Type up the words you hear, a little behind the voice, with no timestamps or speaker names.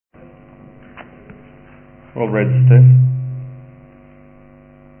Well registered.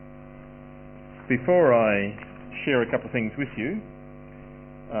 Before I share a couple of things with you,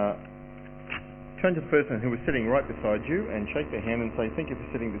 turn to the person who is sitting right beside you and shake their hand and say, "Thank you for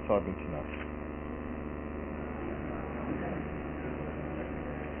sitting beside me tonight."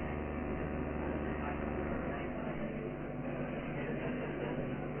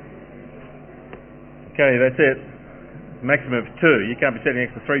 Okay, that's it. Maximum of 2. You can't be sitting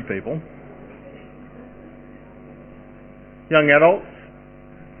next to 3 people. Young adults,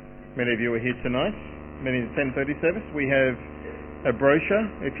 many of you are here tonight. Many in the 10:30 service. We have a brochure.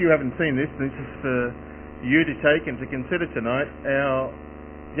 If you haven't seen this is for you to take and to consider tonight. Our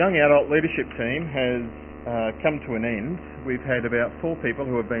young adult leadership team has come to an end. We've had about 4 people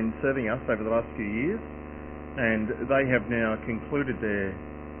who have been serving us over the last few years, and they have now concluded their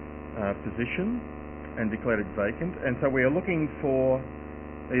position and declared it vacant. And so we are looking for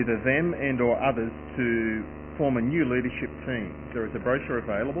either them and or others to form a new leadership team. There is a brochure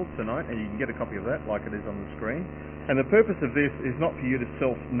available tonight, and you can get a copy of that like it is on the screen. And the purpose of this is not for you to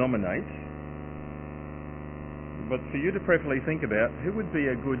self-nominate, but for you to prayerfully think about who would be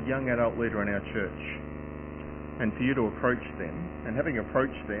a good young adult leader in our church, and for you to approach them, and having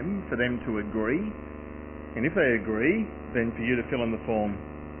approached them, for them to agree, and if they agree, then for you to fill in the form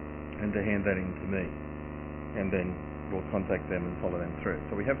and to hand that in to me, and then we'll contact them and follow them through.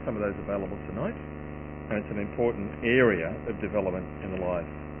 So we have some of those available tonight, and it's an important area of development in the life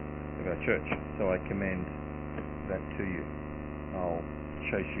of our church. So I commend that to you. I'll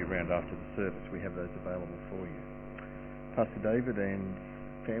chase you around after the service. We have those available for you. Pastor David and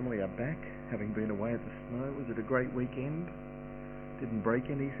family are back, having been away at the snow. Was it a great weekend? Didn't break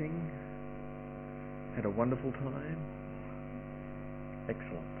anything? Had a wonderful time?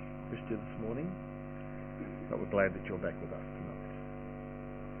 Excellent. Missed you this morning, but we're glad that you're back with us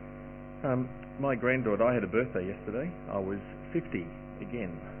tonight. My granddaughter, I had a birthday yesterday. I was 50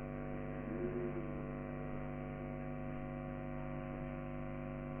 again.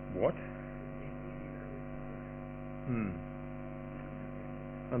 What?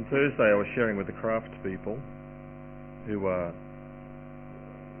 On Thursday I was sharing with the craft people who are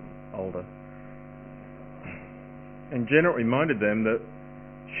older, and Janet reminded them that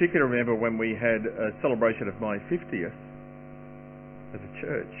she could remember when we had a celebration of my 50th as a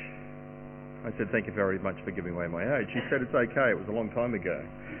church. I said, "Thank you very much for giving away my age." She said, "It's okay, it was a long time ago."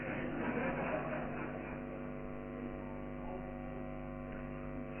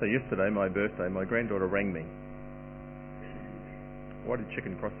 So yesterday, my birthday, my granddaughter rang me. "Why did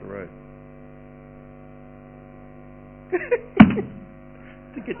chicken cross the road?"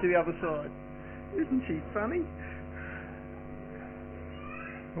 To get to the other side. Isn't she funny?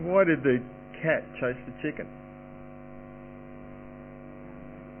 "Why did the cat chase the chicken?"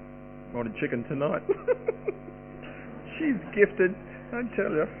 "Wanted chicken tonight." She's gifted, I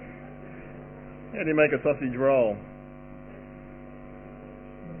tell you. How do you make a sausage roll?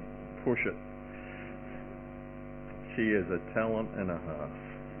 Push it. She is a talent and a half.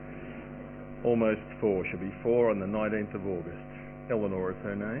 Almost 4. She'll be 4 on the 19th of August. Eleanor is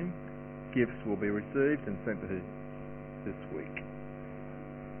her name. Gifts will be received and sent to her this week.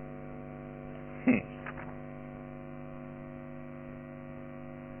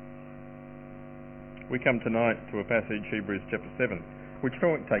 We come tonight to a passage, Hebrews chapter 7, which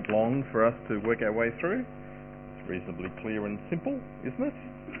won't take long for us to work our way through. It's reasonably clear and simple, isn't it?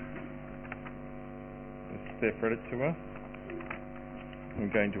 It's there for it to us. I'm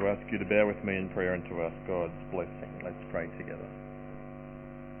going to ask you to bow with me in prayer and to ask God's blessing. Let's pray together.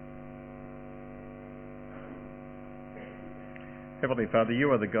 Heavenly Father,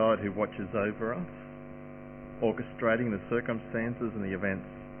 you are the God who watches over us, orchestrating the circumstances and the events,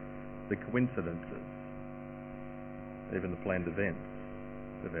 the coincidences, even the planned events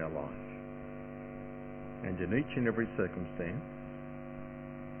of our life. And in each and every circumstance,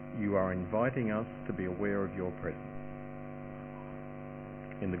 you are inviting us to be aware of your presence.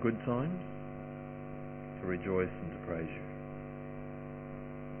 In the good times, to rejoice and to praise you.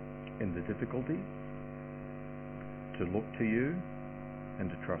 In the difficulties, to look to you and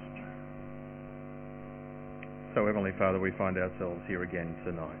to trust you. So, Heavenly Father, we find ourselves here again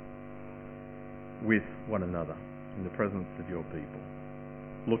tonight with one another in the presence of your people,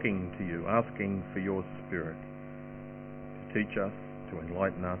 looking to you, asking for your Spirit to teach us, to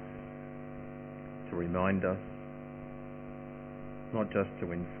enlighten us, to remind us, not just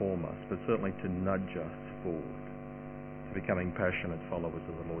to inform us, but certainly to nudge us forward to becoming passionate followers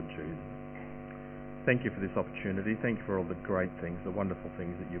of the Lord Jesus. Thank you for this opportunity. Thank you for all the great things, the wonderful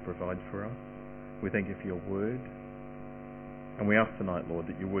things that you provide for us. We thank you for your word. And we ask tonight, Lord,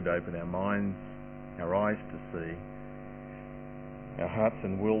 that you would open our minds our eyes to see, our hearts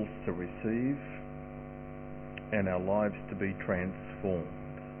and wills to receive, and our lives to be transformed,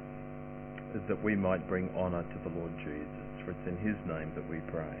 is that we might bring honour to the Lord Jesus. For it's in his name that we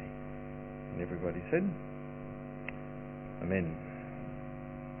pray. And everybody said, Amen.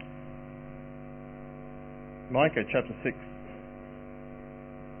 Micah chapter 6,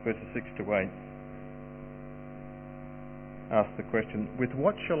 verses 6 to 8, asks the question, with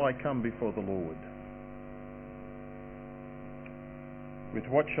what shall I come before the Lord? With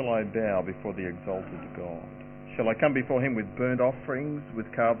what shall I bow before the exalted God? Shall I come before him with burnt offerings,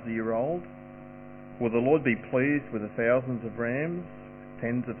 with calves a year old? Will the Lord be pleased with the thousands of rams,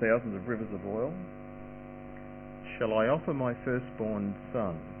 tens of thousands of rivers of oil? Shall I offer my firstborn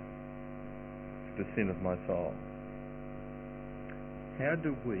son for the sin of my soul? How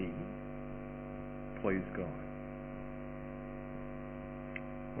do we please God?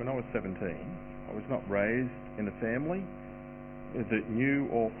 When I was 17, I was not raised in a family that knew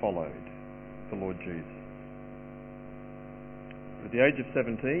or followed the Lord Jesus. At the age of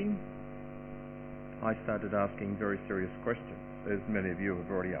 17, I started asking very serious questions, as many of you have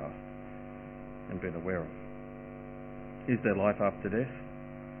already asked and been aware of. Is there life after death?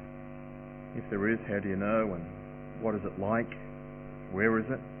 If there is, how do you know, and what is it like? Where is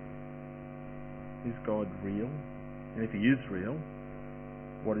it? Is God real? And if he is real,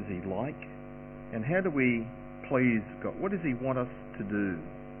 what is he like? And how do we please God? What does he want us to do?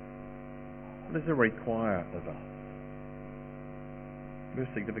 What does he require of us? Very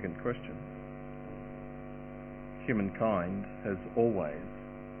significant question. Humankind has always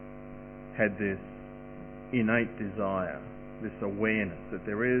had this innate desire, this awareness that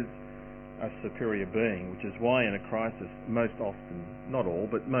there is a superior being, which is why in a crisis most often, not all,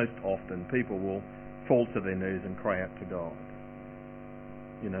 but most often people will fall to their knees and cry out to God.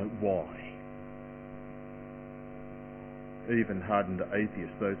 You know, why? Even hardened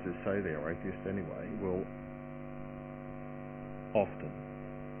atheists, those who say they are atheists anyway, will often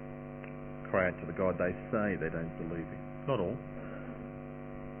cry out to the God they say they don't believe in. Not all.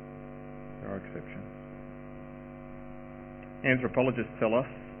 There are exceptions. Anthropologists tell us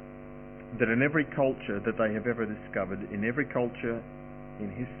that in every culture that they have ever discovered, in every culture in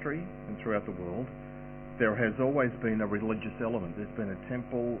history and throughout the world, there has always been a religious element. There's been a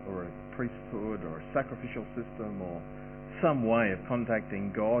temple or a priesthood or a sacrificial system or some way of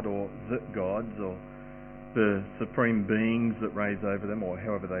contacting God or the gods or the supreme beings that reign over them, or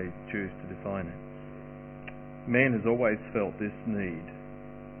however they choose to define it. Man has always felt this need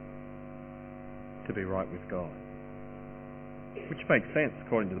to be right with God. Which makes sense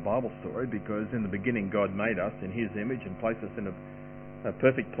according to the Bible story, because in the beginning God made us in his image and placed us in a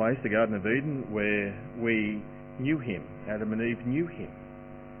perfect place, the Garden of Eden, where we knew him. Adam and Eve knew him.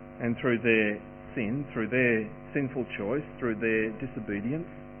 And through their sin, through their sinful choice, through their disobedience,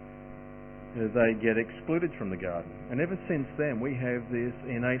 they get excluded from the garden. And ever since then we have this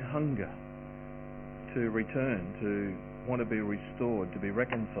innate hunger to return, to want to be restored, to be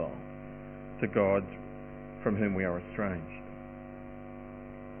reconciled to God from whom we are estranged.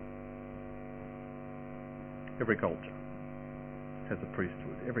 Every culture has a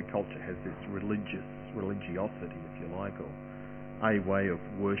priesthood. Every culture has this religiosity, if you like, or a way of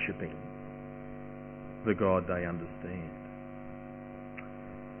worshipping the God they understand.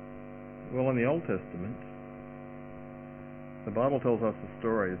 Well, in the Old Testament, the Bible tells us the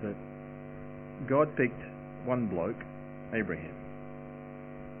story that God picked one bloke, Abraham,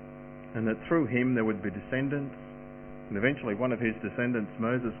 and that through him there would be descendants, and eventually one of his descendants,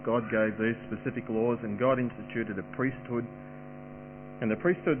 Moses, God gave these specific laws, and God instituted a priesthood. And the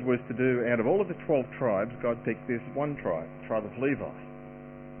priesthood was to do, out of all of the 12 tribes, God picked this one tribe of Levi.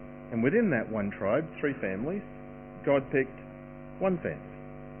 And within that one tribe, 3 families, God picked one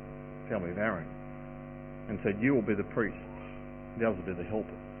family of Aaron, and said, you will be the priests, the others will be the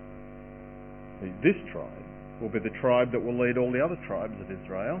helpers. This tribe will be the tribe that will lead all the other tribes of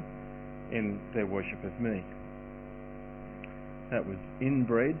Israel in their worship of me. That was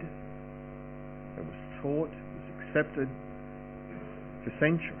inbred, it was taught, it was accepted for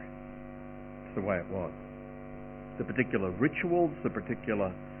centuries. It's the way it was. The particular rituals, the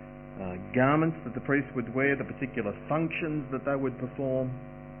particular garments that the priest would wear, the particular functions that they would perform,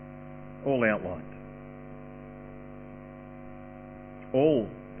 all outlined. All,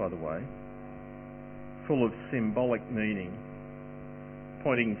 by the way, full of symbolic meaning,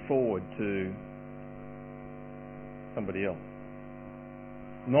 pointing forward to somebody else.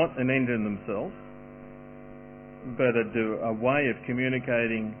 Not an end in themselves, but a way of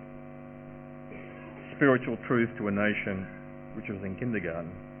communicating spiritual truth to a nation which was in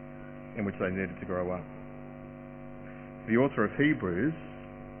kindergarten in which they needed to grow up. The author of Hebrews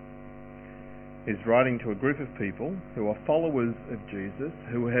is writing to a group of people who are followers of Jesus,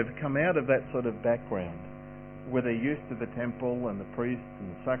 who have come out of that sort of background where they're used to the temple and the priests and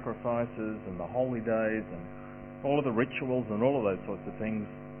the sacrifices and the holy days and all of the rituals and all of those sorts of things.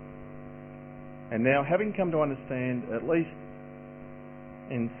 And now, having come to understand, at least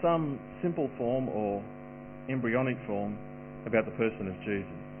in some simple form or embryonic form, about the person of Jesus,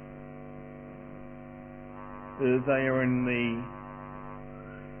 they are in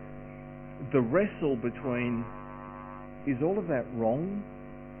the wrestle between, is all of that wrong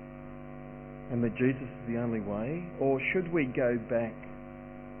and that Jesus is the only way, or should we go back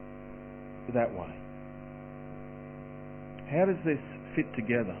that way? How does this fit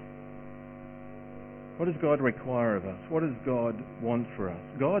together? What does God require of us? What does God want for us?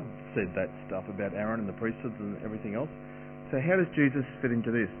 God said that stuff about Aaron and the priesthoods and everything else. So how does Jesus fit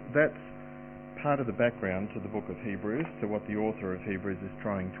into this? That's part of the background to the book of Hebrews, to what the author of Hebrews is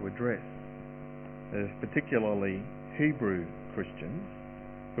trying to address. There's particularly Hebrew Christians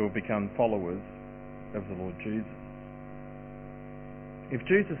who have become followers of the Lord Jesus. If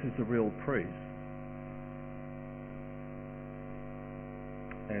Jesus is the real priest,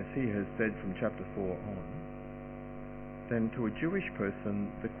 as he has said from chapter 4 on, then to a Jewish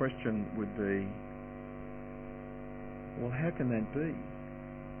person the question would be, well, how can that be?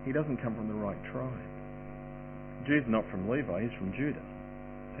 He doesn't come from the right tribe. Jude's not from Levi, he's from Judah.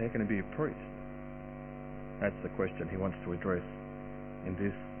 So how can he be a priest? That's the question he wants to address in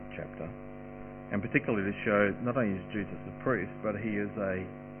this chapter. And particularly to show not only is Jesus a priest, but he is a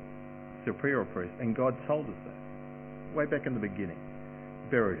superior priest. And God told us that way back in the beginning.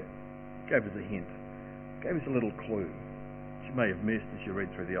 Buried it. Gave us a hint. Gave us a little clue, which you may have missed as you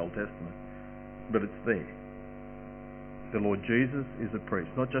read through the Old Testament. But it's there. The Lord Jesus is a priest.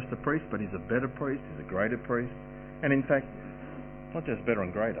 Not just a priest, but he's a better priest, he's a greater priest. And in fact, not just better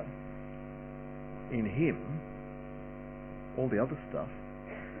and greater. In him, all the other stuff,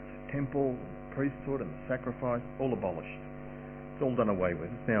 temple, priesthood and the sacrifice, all abolished. It's all done away with.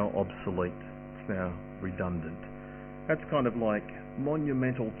 It's now obsolete. It's now redundant. That's kind of like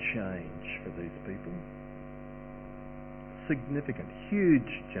monumental change for these people. Significant, huge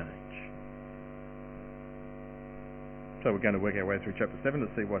change. So we're going to work our way through chapter 7 to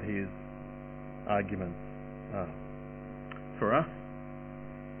see what his arguments are. For us,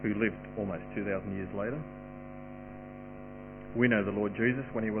 who lived almost 2,000 years later, we know the Lord Jesus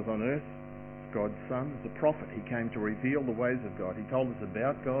when he was on earth, God's Son, as a prophet. He came to reveal the ways of God. He told us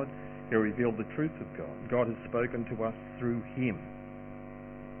about God. He revealed the truth of God. God has spoken to us through him.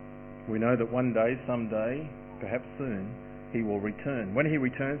 We know that one day, someday, perhaps soon, he will return. When he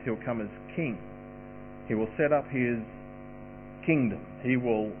returns, he'll come as king. He will set up his kingdom. He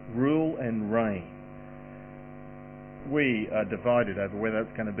will rule and reign. We are divided over whether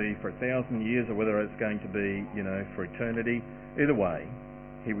it's going to be for 1,000 years or whether it's going to be, for eternity. Either way,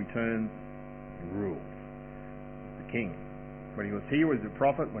 he returns and rules. The king. When he was here as a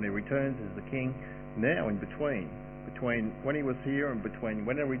prophet, when he returns as the king. Now in between when he was here and between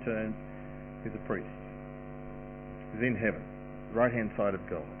when he returns, he's a priest. He's in heaven, right hand side of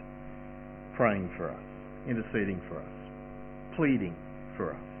God, praying for us, interceding for us, pleading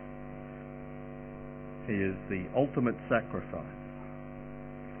for us. He is the ultimate sacrifice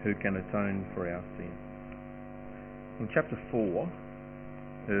who can atone for our sins. In chapter 4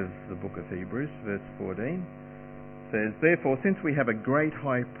 of the book of Hebrews, verse 14, says, "Therefore, since we have a great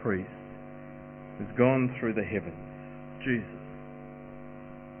high priest who's gone through the heavens, Jesus,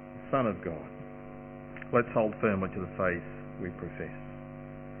 the Son of God, let's hold firmly to the faith we profess."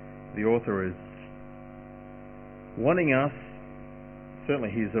 The author is wanting us,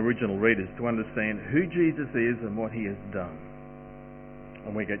 certainly his original readers, to understand who Jesus is and what he has done.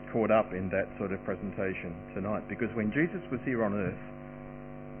 And we get caught up in that sort of presentation tonight, because when Jesus was here on earth,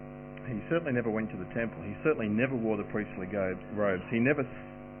 he certainly never went to the temple. He certainly never wore the priestly robes. He never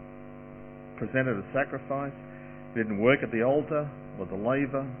presented a sacrifice. He didn't work at the altar or the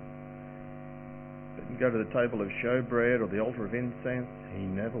laver. Didn't go to the table of showbread or the altar of incense. He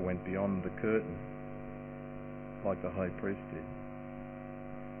never went beyond the curtain like the high priest did.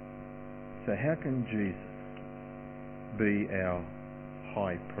 So how can Jesus be our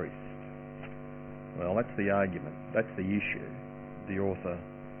high priest? Well, that's the argument. That's the issue the author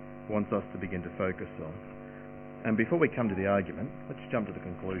wants us to begin to focus on. And before we come to the argument, let's jump to the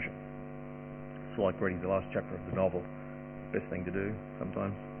conclusion. It's like reading the last chapter of the novel. Best thing to do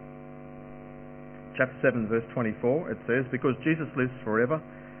sometimes. Chapter 7, verse 24, it says, "Because Jesus lives forever,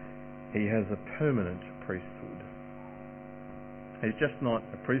 he has a permanent priesthood." He's just not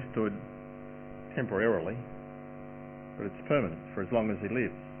a priesthood temporarily, but it's permanent for as long as he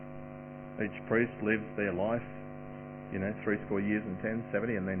lives. Each priest lives their life, 70 years, and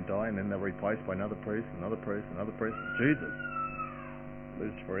 70, and then die, and then they're replaced by another priest, another priest, another priest. Jesus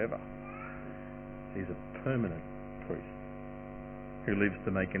lives forever. He's a permanent priest who lives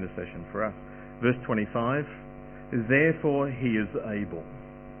to make intercession for us. Verse 25, therefore he is able.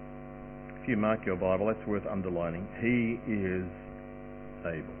 If you mark your Bible, that's worth underlining. He is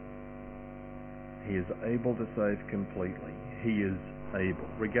able. He is able to save completely. He is able.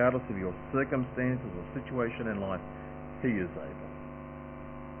 Regardless of your circumstances or situation in life, he is able.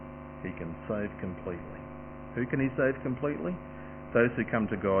 He can save completely. Who can he save completely? Those who come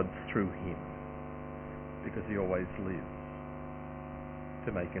to God through him, because he always lives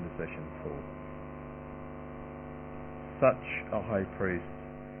to make intercession for them. Such a high priest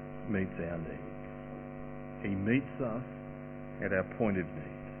meets our needs. He meets us at our point of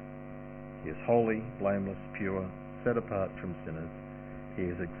need. He is holy, blameless, pure, set apart from sinners. He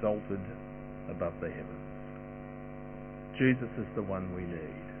is exalted above the heavens. Jesus is the one we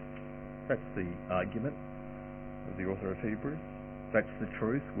need. That's the argument of the author of Hebrews. That's the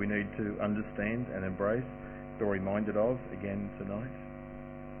truth we need to understand and embrace, be reminded of again tonight.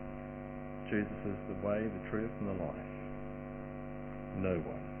 Jesus is the way, the truth, and the life. No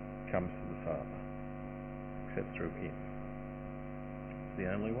one comes to the Father except through him. It's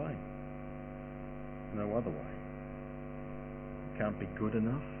the only way. No other way. Can't be good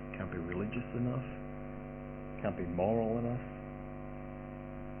enough, can't be religious enough, can't be moral enough.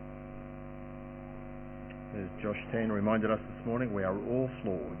 As Josh Tan reminded us this morning, we are all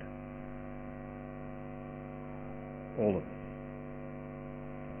flawed. All of us.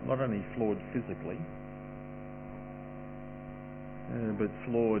 Not only flawed physically, but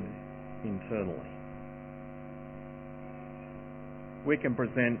flawed internally. We can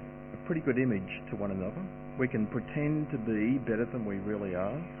present a pretty good image to one another. We can pretend to be better than we really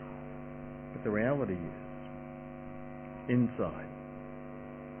are. But the reality is, inside,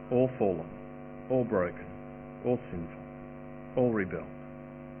 all fallen, all broken, all sinful, all rebelled.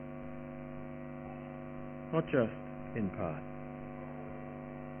 Not just in part,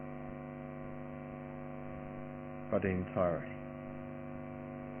 but in entirety.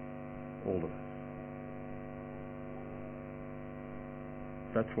 All of us.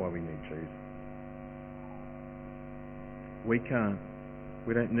 That's why we need Jesus. We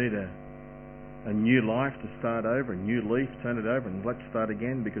don't need a new life to start over, a new leaf, turn it over and let's start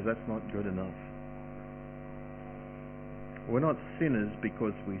again, because that's not good enough. We're not sinners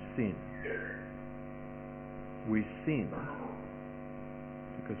because we sin. We sin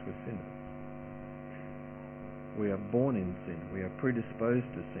because we're sinners. We are born in sin. We are predisposed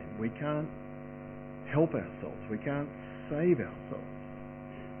to sin. We can't help ourselves. We can't save ourselves.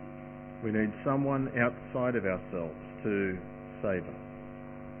 We need someone outside of ourselves to save us.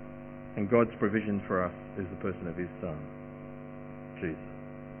 And God's provision for us is the person of his Son, Jesus.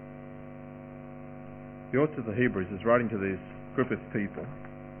 The author of the Hebrews is writing to this group of people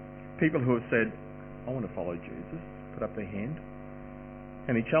who have said, I want to follow Jesus, put up their hand.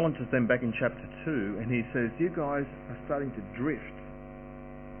 And he challenges them back in chapter 2, and he says, you guys are starting to drift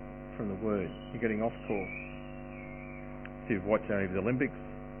from the Word. You're getting off course. If you've watched any of the Olympics,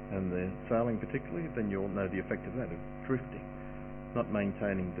 and the sailing particularly, then you'll know the effect of that, of drifting, not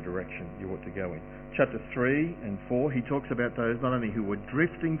maintaining the direction you ought to go in. Chapter 3 and 4, he talks about those not only who were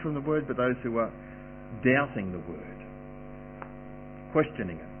drifting from the Word, but those who were doubting the Word,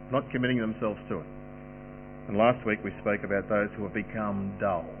 questioning it, not committing themselves to it. And last week we spoke about those who have become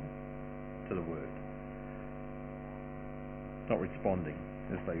dull to the Word, not responding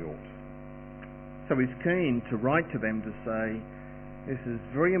as they ought. So he's keen to write to them to say, this is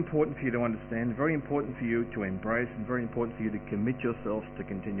very important for you to understand, very important for you to embrace, and very important for you to commit yourselves to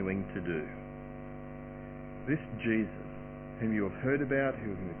continuing to do. This Jesus, whom you have heard about,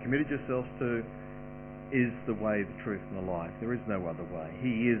 whom you have committed yourselves to, is the way, the truth, and the life. There is no other way.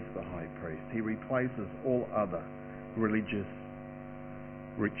 He is the high priest. He replaces all other religious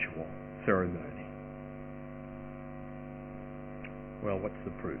ritual, ceremony. Well, what's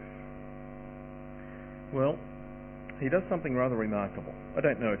the proof? Well, he does something rather remarkable. I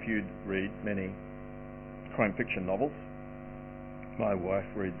don't know if you'd read many crime fiction novels. My wife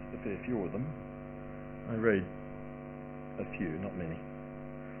reads a fair few of them. I read a few, not many.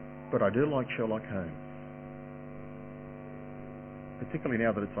 But I do like Sherlock Holmes, particularly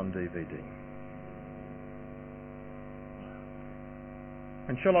now that it's on DVD.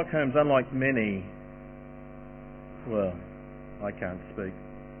 And Sherlock Holmes, unlike many, well, I can't speak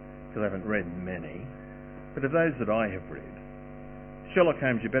because I haven't read many, but of those that I have read, Sherlock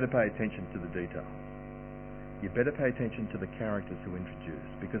Holmes, you better pay attention to the details. You better pay attention to the characters who are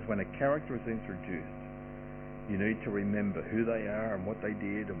introduced, because when a character is introduced, you need to remember who they are and what they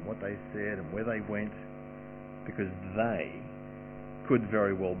did and what they said and where they went, because they could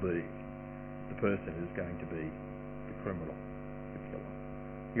very well be the person who's going to be the criminal, the killer.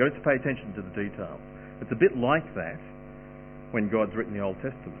 You've got to pay attention to the details. It's a bit like that when God's written the Old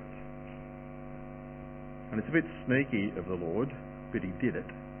Testament. And it's a bit sneaky of the Lord, but he did it.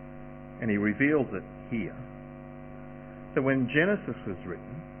 And he reveals it here. So when Genesis was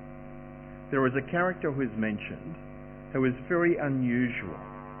written, there was a character who is mentioned who is very unusual.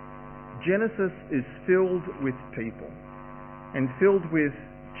 Genesis is filled with people and filled with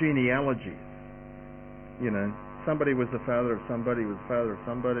genealogies. You know, somebody was the father of somebody, was the father of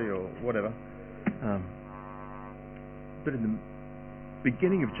somebody, or whatever. But in the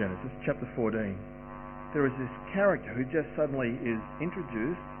beginning of Genesis, chapter 14, there is this character who just suddenly is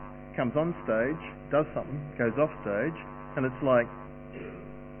introduced, comes on stage, does something, goes off stage, and it's like,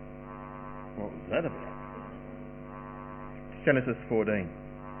 what was that about? Genesis 14.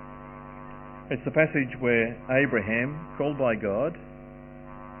 It's the passage where Abraham, called by God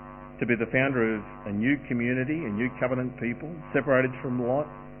to be the founder of a new community, a new covenant people, separated from Lot.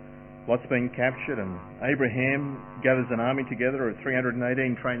 Lot's been captured, and Abraham gathers an army together of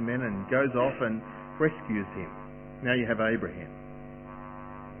 318 trained men and goes off and rescues him. Now you have Abraham,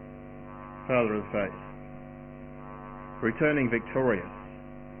 father of the faith, returning victorious,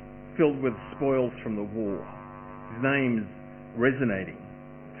 filled with spoils from the war. His name's resonating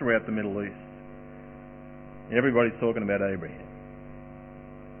throughout the Middle East. Everybody's talking about Abraham.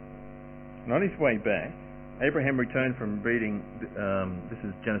 And on his way back, Abraham returned from beating, this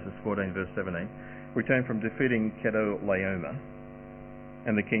is Genesis 14 verse 17, returned from defeating Chedorlaomer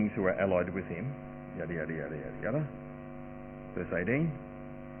and the kings who were allied with him, yada yada yada yada yada. Verse 18.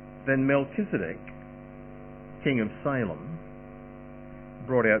 Then Melchizedek, king of Salem,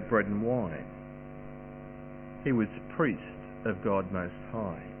 brought out bread and wine. He was priest of God Most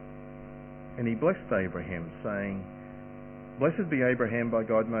High. And he blessed Abraham, saying, Blessed be Abraham by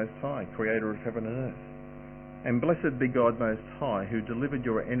God Most High, creator of heaven and earth. And blessed be God Most High, who delivered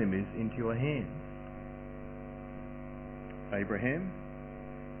your enemies into your hands. Abraham,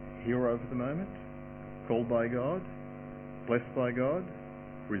 hero of the moment, called by God, blessed by God,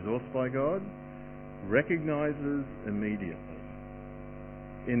 resourced by God, recognizes immediately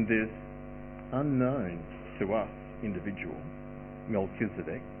in this unknown to us individual,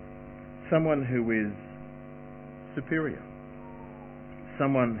 Melchizedek, someone who is superior,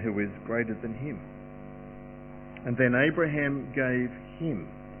 someone who is greater than him. And then Abraham gave him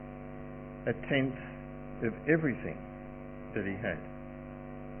a tenth of everything that he had.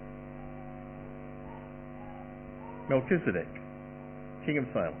 Melchizedek, king of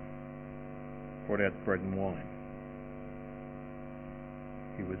Salem, brought out bread and wine.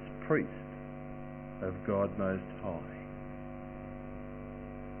 He was priest of God Most High.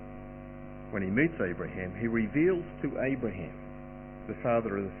 When he meets Abraham, he reveals to Abraham, the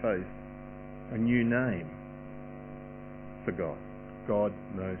father of the faith, a new name for God, God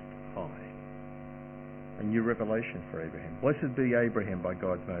Most High. A new revelation for Abraham. Blessed be Abraham by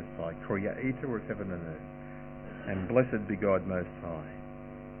God Most High, creator of heaven and earth. And blessed be God Most High,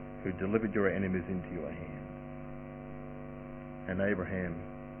 who delivered your enemies into your hand. And Abraham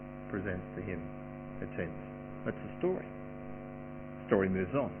presents to him a tenth. That's the story. The story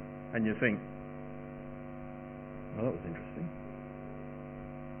moves on. And you think, well, that was interesting.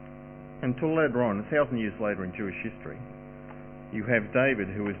 Until later on, 1,000 years later in Jewish history, you have David,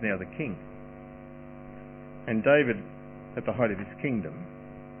 who is now the king. And David, at the height of his kingdom,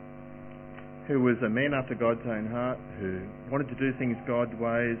 who was a man after God's own heart, who wanted to do things God's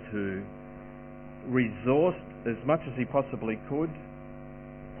ways, who resourced as much as he possibly could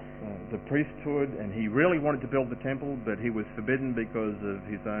the priesthood, and he really wanted to build the temple, but he was forbidden because of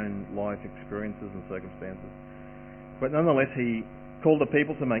his own life experiences and circumstances. But nonetheless, he called the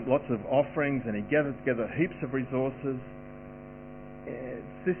people to make lots of offerings, and he gathered together heaps of resources.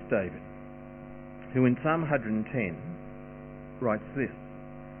 It's this David, who in Psalm 110 writes this.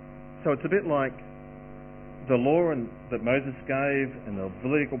 So it's a bit like the law that Moses gave, and the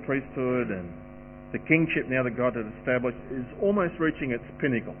Levitical priesthood, and the kingship now that God had established is almost reaching its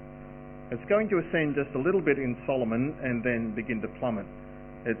pinnacle. It's going to ascend just a little bit in Solomon and then begin to plummet.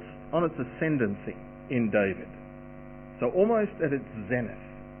 It's on its ascendancy in David. So almost at its zenith,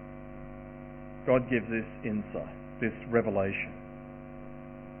 God gives this insight, this revelation.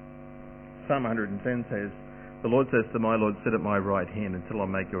 Psalm 110 says, the Lord says to my Lord, sit at my right hand until I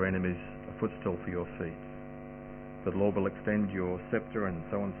make your enemies a footstool for your feet. The Lord will extend your scepter, and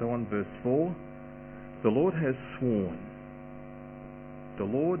so on, so on. Verse 4, the Lord has sworn. The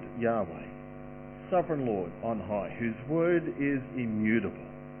Lord Yahweh, sovereign Lord on high, whose word is immutable.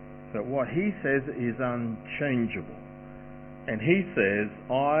 So what he says is unchangeable. And he says,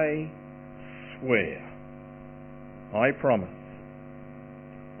 I swear, I promise,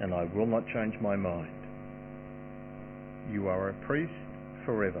 and I will not change my mind. You are a priest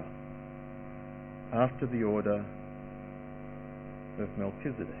forever, after the order of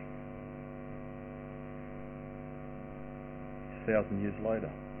Melchizedek. 1,000 years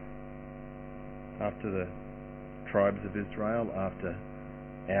later, after the tribes of Israel, after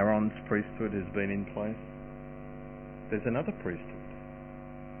Aaron's priesthood has been in place, there's another priesthood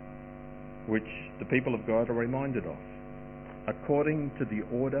which the people of God are reminded of, according to the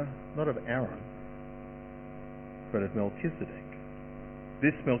order, not of Aaron, but of Melchizedek.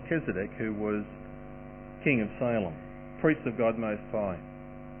 This Melchizedek, who was king of Salem, priest of God Most High,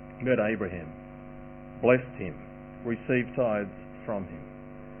 met Abraham, blessed him, received tithes from him.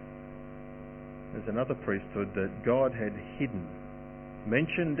 There's another priesthood that God had hidden,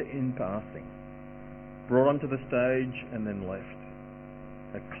 mentioned in passing, brought onto the stage and then left.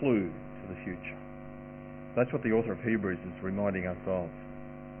 A clue to the future. That's what the author of Hebrews is reminding us of.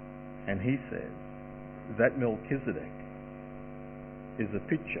 And he says that Melchizedek is a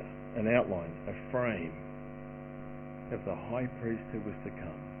picture, an outline, a frame of the high priest who was to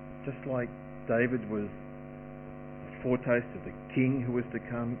come. Just like David was a foretaste of the king who was to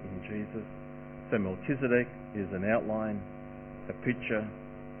come in Jesus, so Melchizedek is an outline, a picture,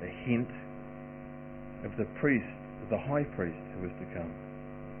 a hint of the priest, the high priest who was to come,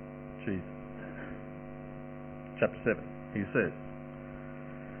 Jesus. Chapter 7, he says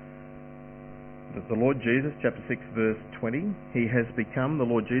that the Lord Jesus, chapter 6, verse 20, the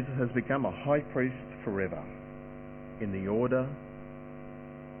Lord Jesus has become a high priest forever in the order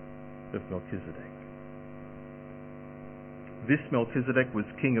of Melchizedek. This Melchizedek was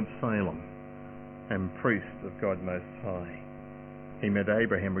king of Salem and priest of God Most High. He met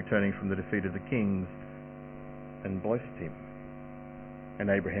Abraham returning from the defeat of the kings and blessed him. And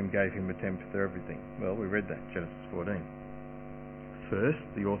Abraham gave him a tenth of everything. Well, we read that, Genesis 14. First,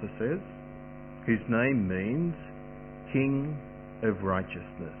 the author says, his name means King of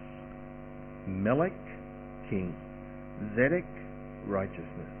Righteousness. Melech, king. Zedek,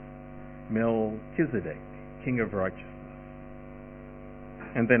 righteousness. Melchizedek, king of righteousness.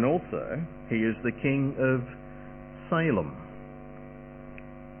 And then also, he is the king of Salem.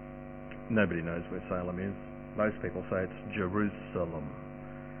 Nobody knows where Salem is. Most people say it's Jerusalem.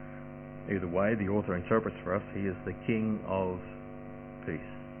 Either way, the author interprets for us, he is the king of peace.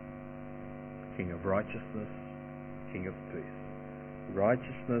 King of righteousness, king of peace.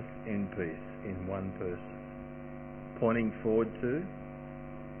 Righteousness and peace in one person. Pointing forward to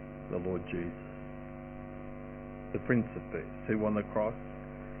the Lord Jesus, the Prince of Peace, who on the cross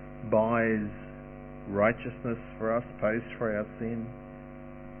buys righteousness for us, pays for our sin,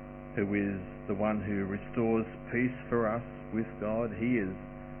 who is the one who restores peace for us with God. He is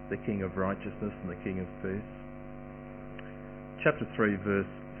the King of righteousness and the King of peace. Chapter 7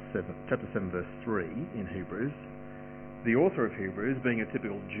 verse 3 in Hebrews, the author of Hebrews, being a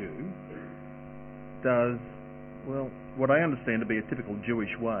typical Jew, does, well, what I understand to be a typical Jewish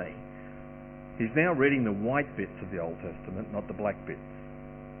way. He's now reading the white bits of the Old Testament, not the black bits.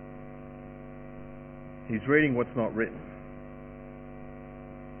 He's reading what's not written.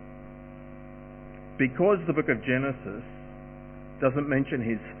 Because the book of Genesis doesn't mention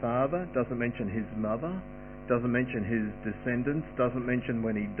his father, doesn't mention his mother, doesn't mention his descendants, doesn't mention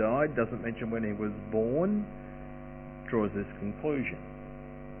when he died, doesn't mention when he was born, draws this conclusion,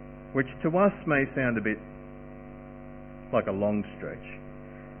 which to us may sound a bit like a long stretch,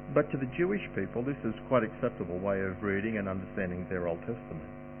 but to the Jewish people this is quite an acceptable way of reading and understanding their Old Testament.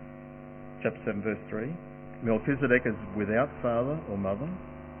 Chapter 7 verse 3, Melchizedek is without father or mother,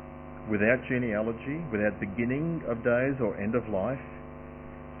 without genealogy, without beginning of days or end of life.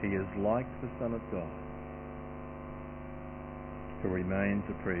 He is like the Son of God, who remains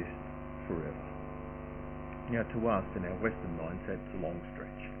a priest forever. Now to us, in our Western mindset, it's a long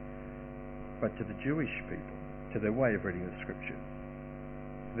stretch. But to the Jewish people, to their way of reading the Scriptures,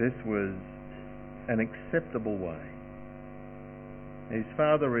 this was an acceptable way. His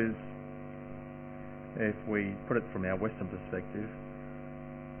father is, if we put it from our Western perspective,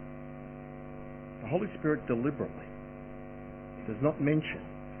 the Holy Spirit deliberately does not mention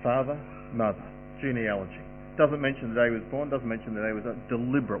father, mother, genealogy. Doesn't mention the day he was born, doesn't mention the day he was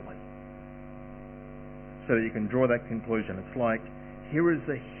deliberately. So that you can draw that conclusion. It's like, here is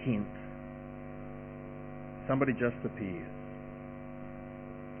a hint Somebody just appears.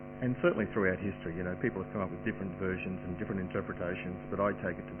 And certainly throughout history, people have come up with different versions and different interpretations, but I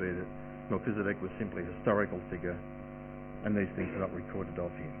take it to be that Melchizedek was simply a historical figure, and these things are not recorded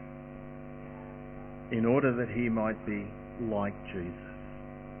of him, in order that he might be like Jesus,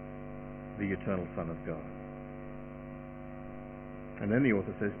 the eternal Son of God. And then the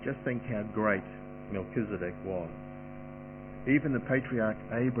author says, just think how great Melchizedek was. Even the patriarch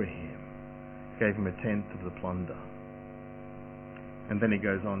Abraham gave him a tenth of the plunder. And then he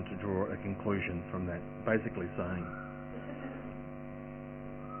goes on to draw a conclusion from that, basically saying,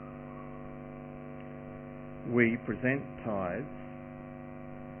 we present tithes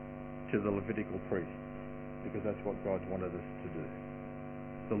to the Levitical priests because that's what God wanted us to do.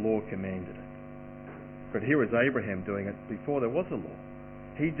 The law commanded it. But here is Abraham doing it before there was a law.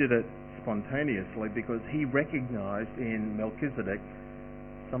 He did it spontaneously because he recognized in Melchizedek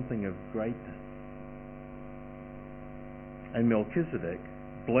something of greatness. And Melchizedek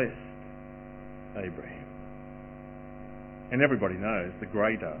blessed Abraham. And everybody knows the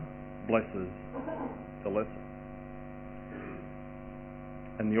greater blesses the lesser.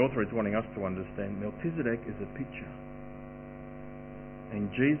 And the author is wanting us to understand Melchizedek is a picture. And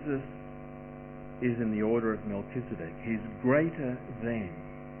Jesus is in the order of Melchizedek. He's greater than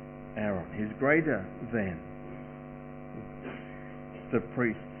Aaron. He's greater than the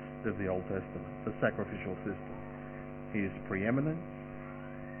priests of the Old Testament, the sacrificial system. He is preeminent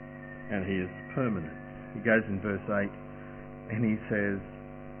and he is permanent. He goes in verse 8 and he says,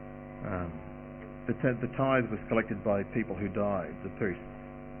 the tithe was collected by people who died, the priests.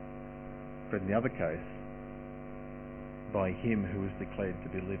 But in the other case, by him who was declared to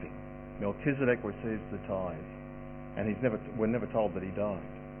be living. Melchizedek receives the tithe, and we're never told that he died.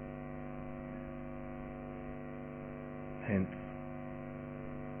 Hence,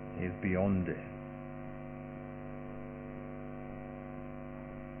 he is beyond death.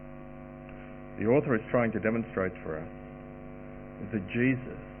 The author is trying to demonstrate for us that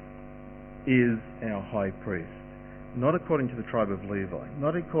Jesus is our high priest, not according to the tribe of Levi,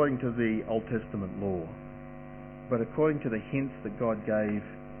 not according to the Old Testament law, but according to the hints that God gave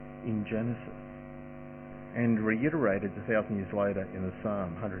in Genesis and reiterated 1,000 years later in the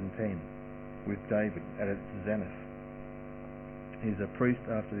Psalm 110 with David at its zenith. He's a priest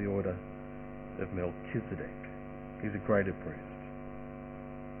after the order of Melchizedek. He's a greater priest.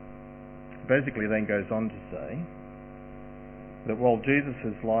 Basically then goes on to say that while Jesus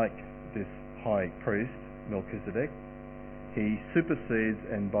is like this high priest, Melchizedek, he supersedes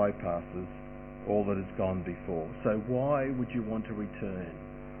and bypasses all that has gone before. So why would you want to return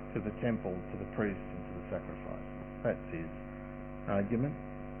to the temple, to the priests and to the sacrifices? That's his argument.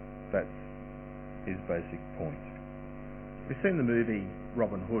 That's his basic point. We've seen the movie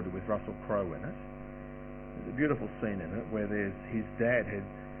Robin Hood with Russell Crowe in it. There's a beautiful scene in it where his dad had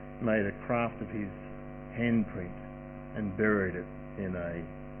made a craft of his handprint and buried it in a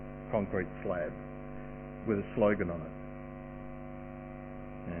concrete slab with a slogan on it.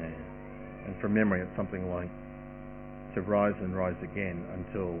 And from memory it's something like, to rise and rise again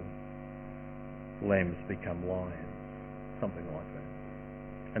until lambs become lions. Something like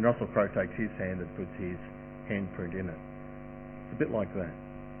that. And Russell Crowe takes his hand and puts his handprint in it. It's a bit like that.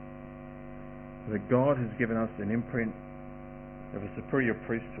 That God has given us an imprint of a superior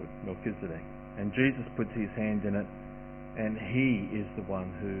priesthood, Melchizedek, and Jesus puts his hand in it, and he is the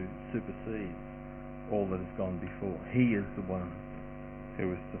one who supersedes all that has gone before. He is the one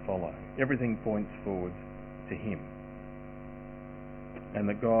who is to follow. Everything points forward to him. And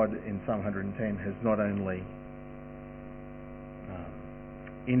that God in Psalm 110 has not only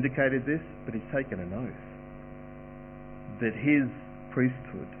indicated this, but he's taken an oath that his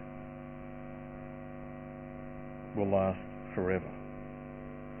priesthood will last forever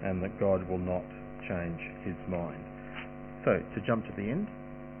and that God will not change his mind. So, to jump to the end,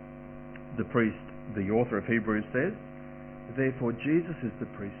 the author of Hebrews says, therefore Jesus is the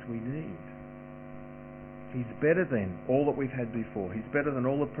priest we need. He's better than all that we've had before. He's better than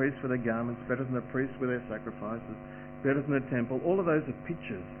all the priests with their garments, better than the priests with their sacrifices, better than the temple. All of those are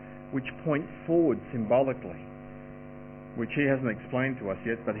pictures which point forward symbolically, which he hasn't explained to us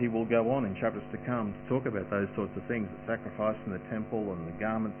yet, but he will go on in chapters to come to talk about those sorts of things, the sacrifice and the temple and the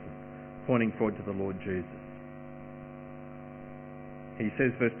garments, pointing forward to the Lord Jesus. He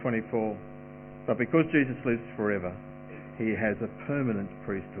says, verse 24, but because Jesus lives forever, he has a permanent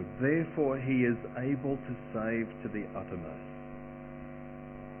priesthood. Therefore he is able to save to the uttermost,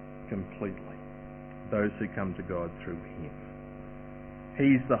 completely, those who come to God through him.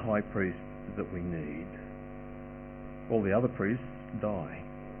 He's the high priest that we need. All the other priests die.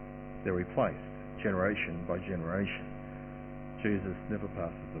 They're replaced. generation by generation. Jesus never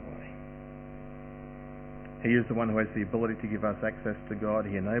passes away. He is the one who has the ability to give us access to God.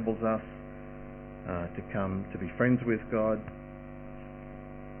 He enables us to come to be friends with God.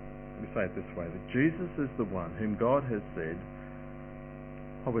 Let me say it this way, that Jesus is the one whom God has said,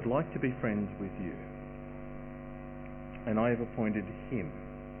 I would like to be friends with you. And I have appointed him,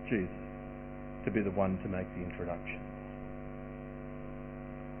 Jesus, to be the one to make the introductions.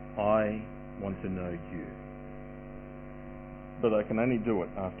 I want to know you. But I can only do it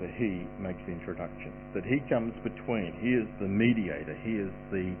after he makes the introductions. That he comes between. He is the mediator. He is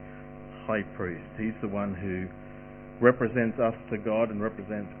the high priest. He's the one who represents us to God and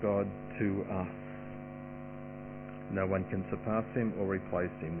represents God to us. No one can surpass him or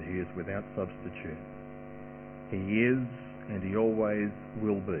replace him. He is without substitute. He is, and he always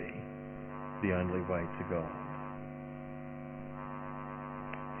will be, the only way to God.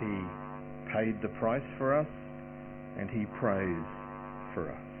 He paid the price for us, and he prays for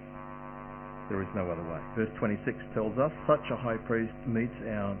us. There is no other way. Verse 26 tells us, such a high priest meets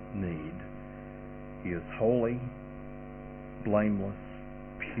our need. He is holy, blameless,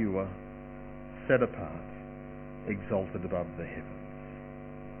 pure, set apart, exalted above the heavens.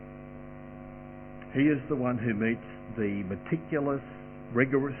 He is the one who meets the meticulous,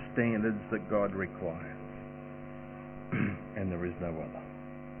 rigorous standards that God requires. And there is no other.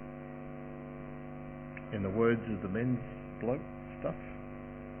 In the words of the men's bloke stuff,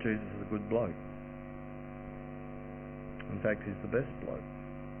 Jesus is a good bloke. In fact, he's the best bloke.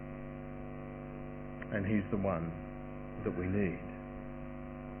 And he's the one that we need.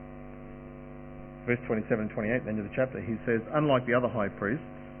 Verse 27 and 28, the end of the chapter, he says, unlike the other high priests,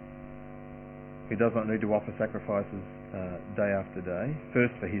 he does not need to offer sacrifices day after day,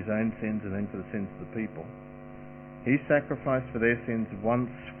 first for his own sins and then for the sins of the people. He sacrificed for their sins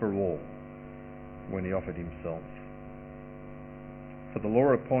once for all when he offered himself. For the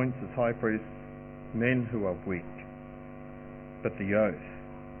law appoints as high priests men who are weak, but the oath,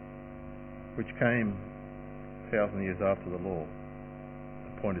 which came 1,000 years after the law,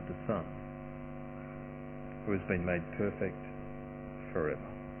 appointed the Son, who has been made perfect forever.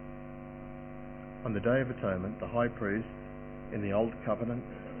 On the Day of Atonement, the high priest in the Old Covenant,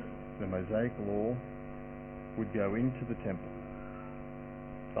 the Mosaic law, would go into the temple,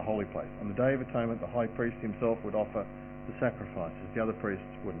 the holy place. On the Day of Atonement, the high priest himself would offer the sacrifices. The other priests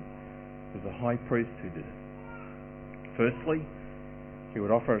wouldn't. It was the high priest who did it. Firstly, he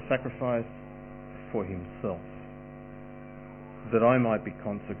would offer a sacrifice for himself, that I might be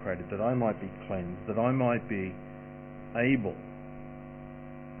consecrated, that I might be cleansed, that I might be able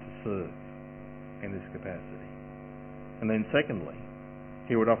to serve in this capacity. And then secondly,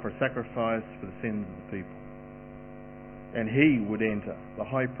 he would offer a sacrifice for the sins of the people. And he would enter, the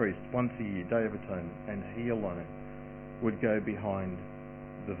high priest, once a year, Day of Atonement, and he alone would go behind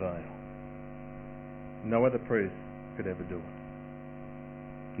the veil. No other priest could ever do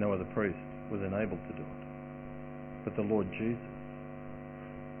it. No other priest was enabled to do it. But the Lord Jesus,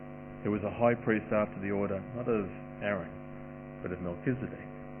 who was a high priest after the order, not of Aaron, but of Melchizedek,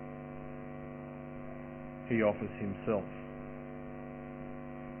 he offers himself.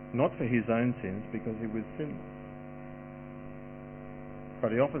 Not for his own sins, because he was sinless,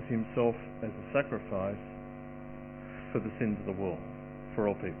 but he offers himself as a sacrifice for the sins of the world, for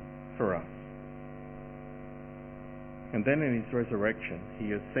all people, for us. And then in his resurrection,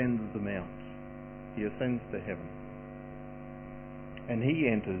 he ascends the mount. He ascends to heaven. And he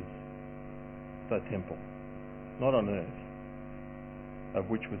enters the temple, not on earth, of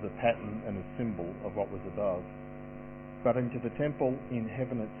which was a pattern and a symbol of what was above, but into the temple in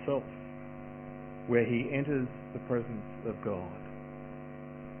heaven itself, where he enters the presence of God.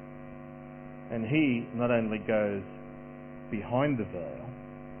 And he not only goes behind the veil,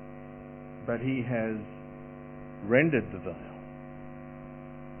 but he has rendered the veil.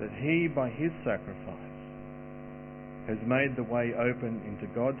 That he, by his sacrifice, has made the way open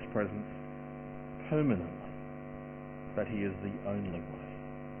into God's presence permanently. But he is the only way.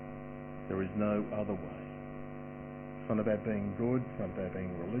 There is no other way. It's not about being good, it's not about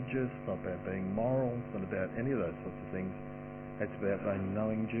being religious, it's not about being moral, it's not about any of those sorts of things. It's about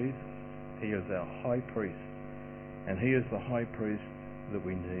knowing Jesus. He is our high priest, and he is the high priest that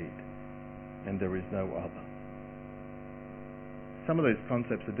we need, and there is no other. Some of these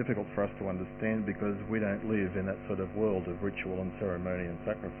concepts are difficult for us to understand because we don't live in that sort of world of ritual and ceremony and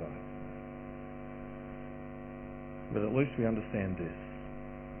sacrifice. But at least we understand this.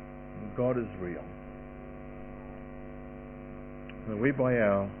 God is real. And we, by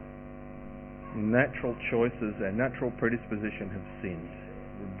our natural choices, our natural predisposition, have sinned,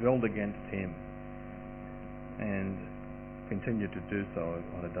 rebelled against him, and continue to do so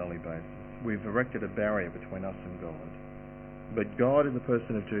on a daily basis. We've erected a barrier between us and God. But God, in the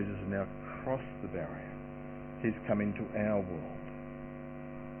person of Jesus, has now crossed the barrier. He's come into our world.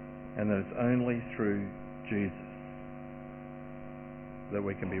 And that it's only through Jesus that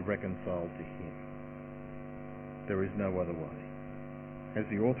we can be reconciled to him. There is no other way. As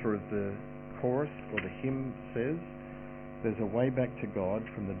the author of the chorus or the hymn says, there's a way back to God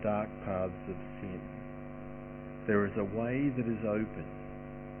from the dark paths of sin. There is a way that is open,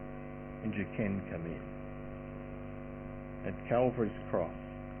 and you can come in. At Calvary's cross,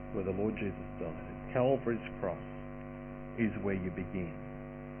 where the Lord Jesus died, at Calvary's cross is where you begin,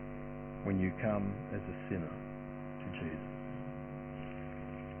 when you come as a sinner to Jesus.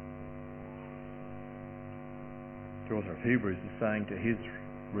 The author of Hebrews is saying to his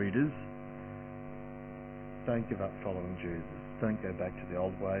readers, don't give up following Jesus. Don't go back to the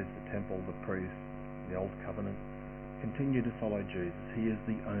old ways, the temple, the priest, the old covenant. Continue to follow Jesus. He is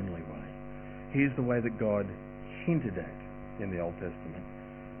the only way. He is the way that God hinted at in the Old Testament,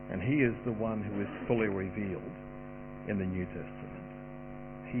 and he is the one who is fully revealed in the New Testament.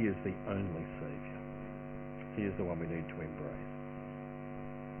 He is the only Saviour. He is the one we need to embrace.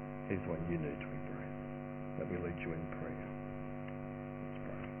 He's the one you need to embrace. Let me lead you in prayer. Let's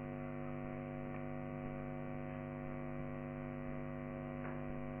pray.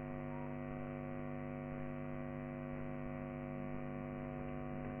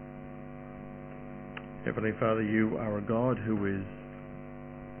 Heavenly Father, you are a God who is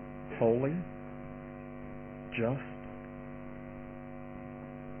holy, just.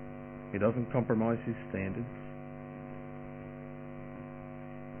 He doesn't compromise his standards,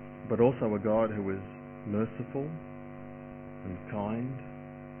 but also a God who is merciful and kind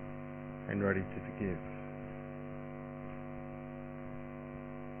and ready to forgive.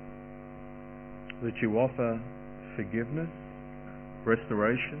 That you offer forgiveness,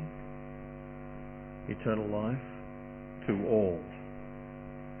 restoration, eternal life to all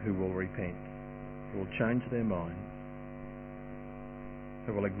who will repent, who will change their minds,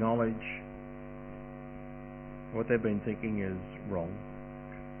 who will acknowledge what they've been thinking is wrong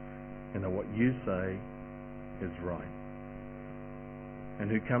and that what you say is right, and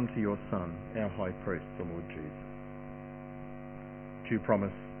who come to your Son, our High Priest, the Lord Jesus. You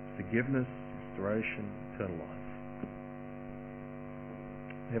promise forgiveness, restoration, eternal life.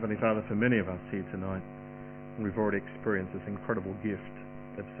 Heavenly Father, for many of us here tonight, we've already experienced this incredible gift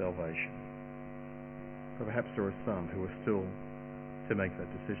of salvation. But perhaps there are some who are still to make that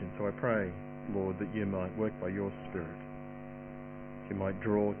decision. So I pray, Lord, that you might work by your Spirit. You might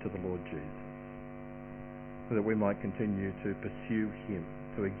draw to the Lord Jesus, so that we might continue to pursue him,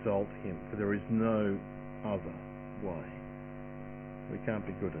 to exalt him, for there is no other way. We can't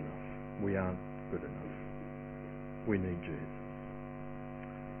be good enough. We aren't good enough. We need Jesus.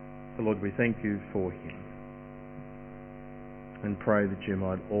 So Lord, we thank you for him and pray that you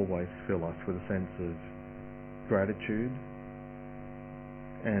might always fill us with a sense of gratitude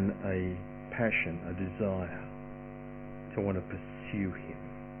and a passion, a desire to want to pursue him,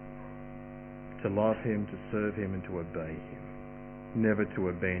 to love him, to serve him, and to obey him, never to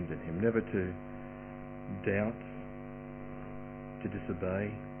abandon him, never to doubt, to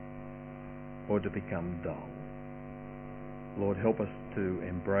disobey, or to become dull. Lord, help us to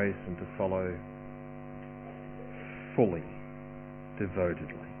embrace and to follow fully,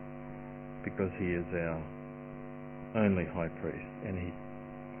 devotedly, because he is our only high priest, and he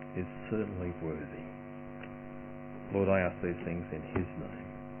is certainly worthy. Lord, I ask these things in his name.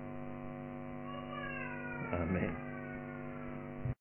 Amen.